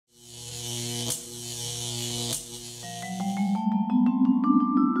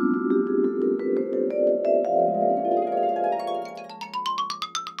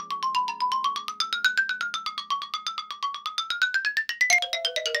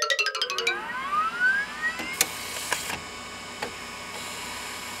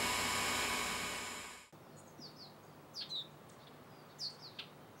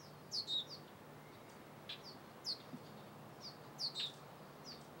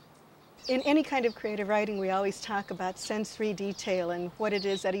In any kind of creative writing, we always talk about sensory detail and what it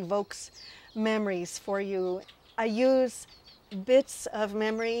is that evokes memories for you. I use bits of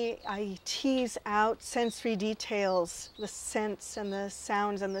memory. I tease out sensory details, the scents and the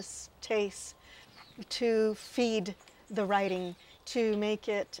sounds and the tastes, to feed the writing, to make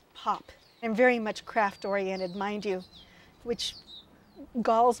it pop. I'm very much craft-oriented, mind you, which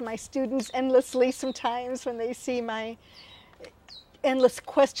galls my students endlessly sometimes when they see my endless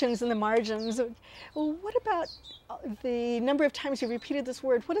questions in the margins. Well, what about the number of times you repeated this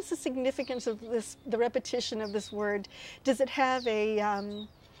word? What is the significance of this, the repetition of this word? Does it have a,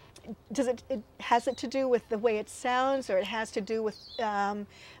 has it to do with the way it sounds, or it has to do with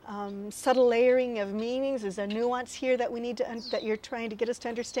subtle layering of meanings? Is there nuance here that we need to, that you're trying to get us to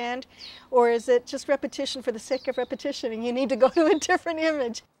understand? Or is it just repetition for the sake of repetition and you need to go to a different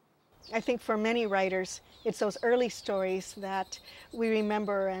image? I think for many writers, it's those early stories that we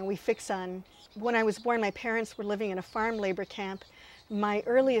remember and we fix on. When I was born, my parents were living in a farm labor camp. My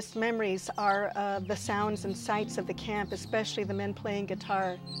earliest memories are of the sounds and sights of the camp, especially the men playing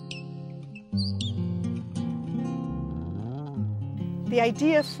guitar. The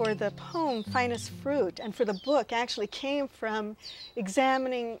idea for the poem, Finest Fruit, and for the book actually came from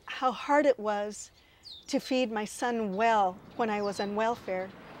examining how hard it was to feed my son well when I was on welfare.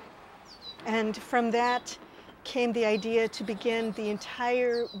 And from that came the idea to begin the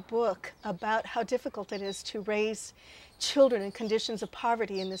entire book about how difficult it is to raise children in conditions of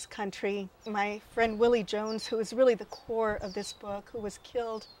poverty in this country. My friend Willie Jones, who is really the core of this book, who was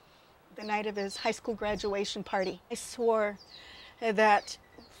killed the night of his high school graduation party, I swore that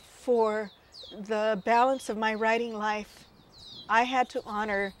for the balance of my writing life, I had to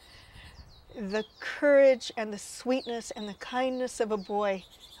honor the courage and the sweetness and the kindness of a boy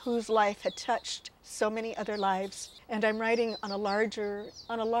whose life had touched so many other lives. And I'm writing on a larger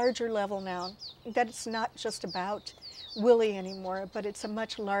level now, that it's not just about Willie anymore, but it's a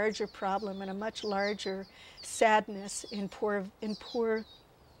much larger problem and a much larger sadness in poor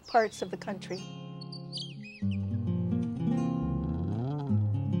parts of the country.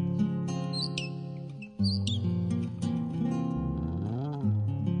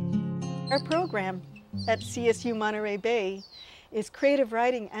 Our program at CSU Monterey Bay is creative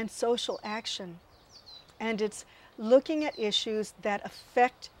writing and social action. And it's looking at issues that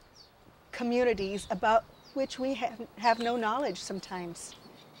affect communities about which we have no knowledge sometimes.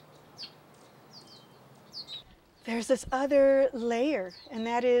 There's this other layer, and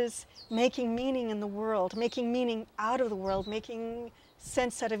that is making meaning in the world, making meaning out of the world, making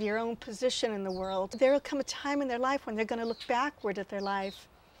sense out of your own position in the world. There will come a time in their life when they're going to look backward at their life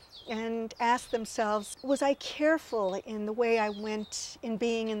and ask themselves, was I careful in the way I went in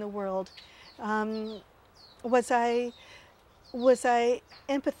being in the world? Was I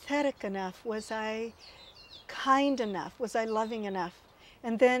empathetic enough? Was I kind enough? Was I loving enough?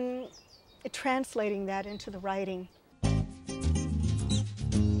 And then translating that into the writing.